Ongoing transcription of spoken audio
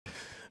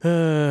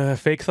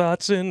Fake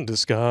thoughts in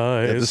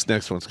disguise. Yeah, this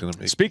next one's going to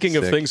make Speaking me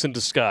of sick. things in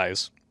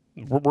disguise,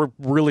 we're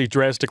really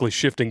drastically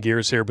shifting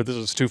gears here, but this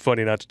is too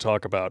funny not to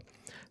talk about.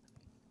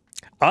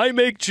 I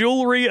make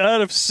jewelry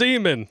out of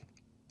semen.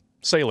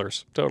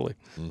 Sailors, totally.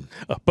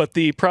 But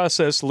the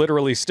process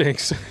literally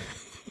stinks.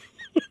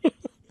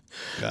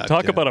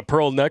 Talk about a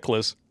pearl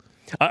necklace.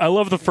 I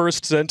love the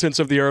first sentence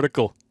of the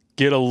article.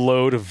 Get a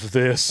load of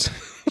this.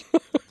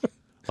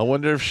 I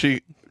wonder if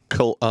she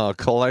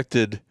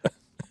collected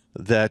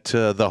that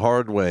the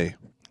hard way.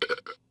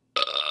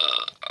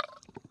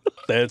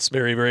 That's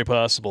very, very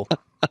possible.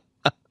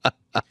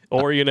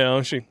 Or, you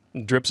know, she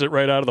drips it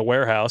right out of the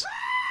warehouse.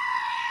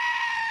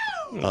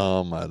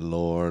 Oh, my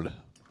Lord.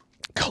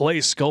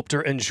 Clay sculptor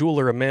and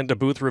jeweler Amanda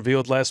Booth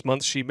revealed last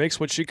month she makes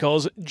what she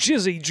calls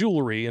jizzy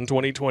jewelry in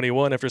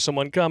 2021 after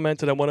someone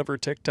commented on one of her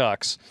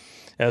TikToks,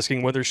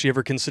 asking whether she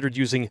ever considered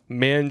using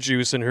man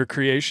juice in her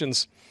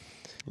creations.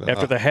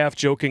 After the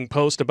half-joking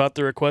post about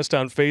the request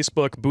on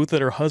Facebook, Booth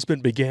and her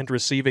husband began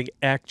receiving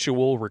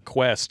actual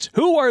requests.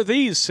 Who are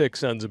these sick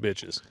sons of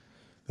bitches?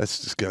 That's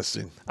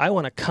disgusting. I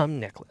want a cum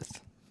necklace.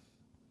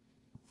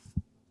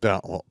 Yeah,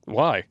 well,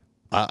 Why?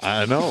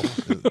 I know.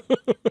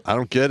 I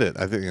don't get it.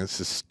 I think it's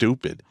just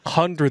stupid.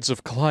 Hundreds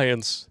of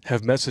clients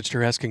have messaged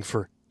her asking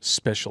for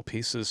special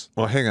pieces.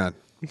 Well, hang on.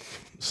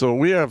 So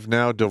we have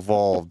now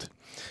devolved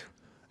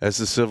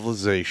as a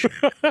civilization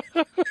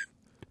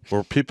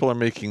where people are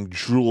making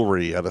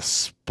jewelry out of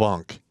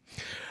spunk.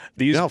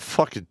 These, You know,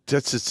 fucking,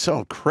 that's just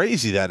so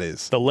crazy that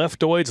is. the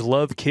leftoids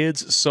love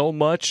kids so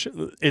much,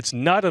 it's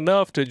not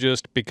enough to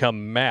just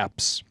become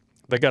maps.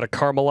 They got to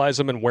caramelize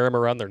them and wear them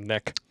around their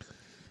neck.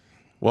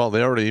 Well,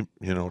 they already,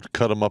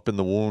 cut them up in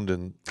the wound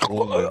and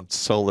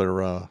sell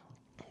their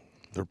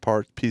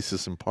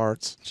pieces and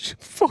parts.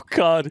 Oh,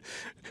 God.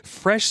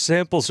 Fresh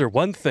samples are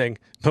one thing,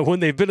 but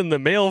when they've been in the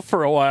mail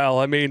for a while,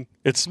 I mean,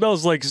 it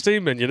smells like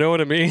semen, you know what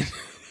I mean?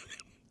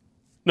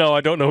 No,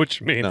 I don't know what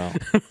you mean. No,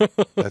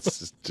 that's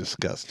just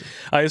disgusting.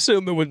 I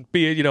assume it would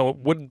be, it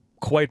wouldn't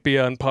quite be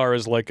on par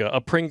as like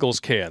a Pringles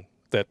can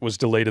that was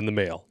delayed in the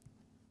mail.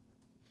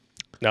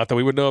 Not that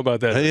we would know about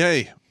that.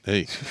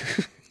 Hey.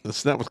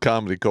 That's not with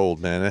Comedy Gold,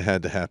 man. It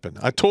had to happen.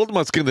 I told him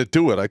I was going to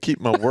do it. I keep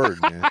my word,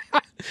 man.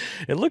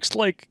 It looks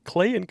like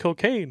clay and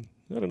cocaine.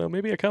 I don't know,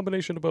 maybe a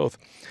combination of both.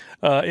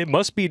 It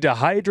must be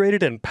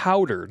dehydrated and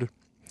powdered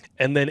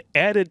and then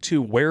added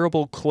to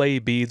wearable clay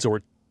beads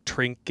or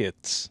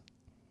trinkets.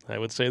 I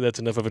would say that's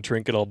enough of a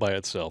trinket all by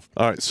itself.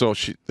 All right, so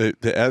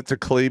they add the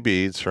clay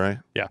beads, right?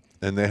 Yeah.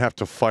 And they have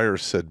to fire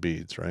said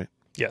beads, right?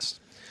 Yes.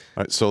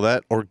 All right, so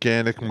that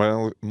organic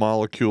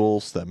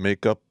molecules that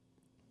make up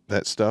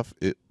that stuff,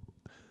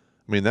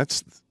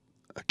 that's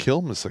a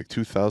kiln is like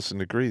 2,000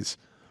 degrees.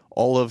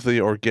 All of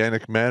the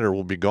organic matter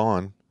will be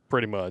gone.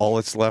 Pretty much. All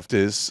that's left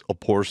is a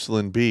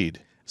porcelain bead.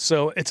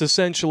 So it's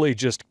essentially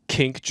just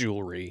kink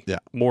jewelry. Yeah.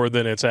 More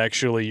than it's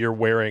actually you're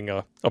wearing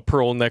a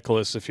pearl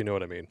necklace, if you know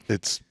what I mean.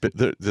 This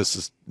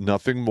is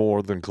nothing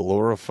more than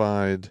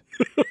glorified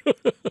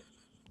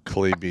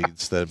clay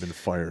beads that have been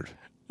fired.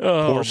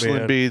 Oh,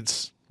 Porcelain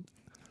beads.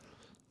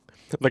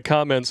 The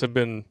comments have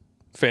been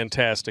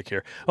fantastic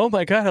here. Oh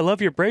my God, I love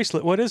your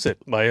bracelet. What is it?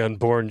 My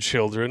unborn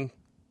children.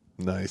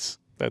 Nice.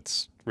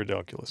 That's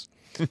ridiculous.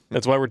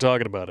 That's why we're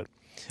talking about it.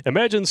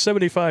 Imagine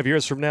 75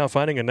 years from now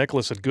finding a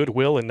necklace at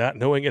Goodwill and not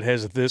knowing it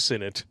has this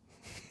in it.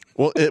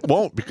 Well, it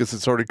won't because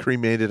it's already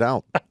cremated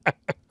out.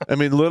 I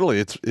mean, literally,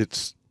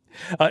 it's.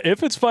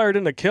 If it's fired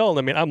in a kiln,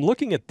 I mean, I'm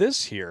looking at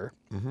this here,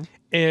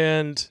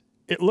 and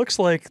it looks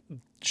like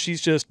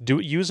she's just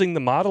using the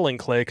modeling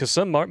clay because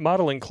some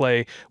modeling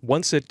clay,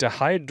 once it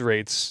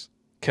dehydrates,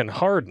 can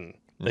harden,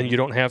 and you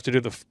don't have to do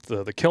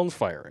the kiln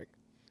firing.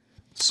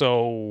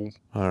 So,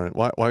 all right,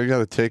 why you got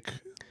to take?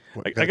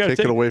 I gotta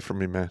take it away from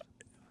me, man.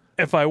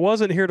 If I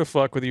wasn't here to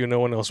fuck with you, no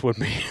one else would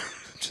be.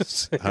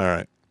 Just saying. All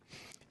right,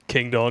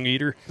 King Dong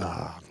Eater.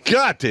 Oh,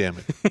 God damn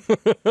it!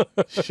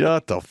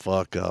 Shut the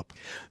fuck up.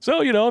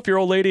 So if your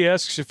old lady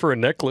asks you for a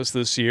necklace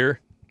this year,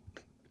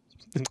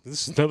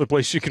 this is another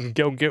place you can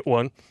go get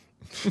one.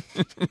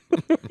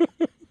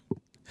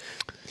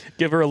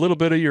 Give her a little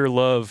bit of your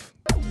love.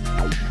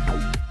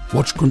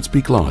 Watch Grunt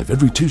Speak live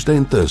every Tuesday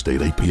and Thursday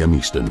at 8 p.m.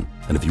 Eastern.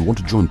 And if you want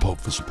to join Pop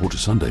for Supporter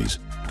Sundays,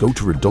 go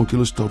to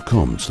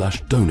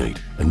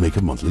redonkulous.com/donate and make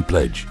a monthly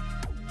pledge.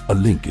 A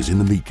link is in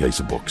the meat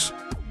caser box.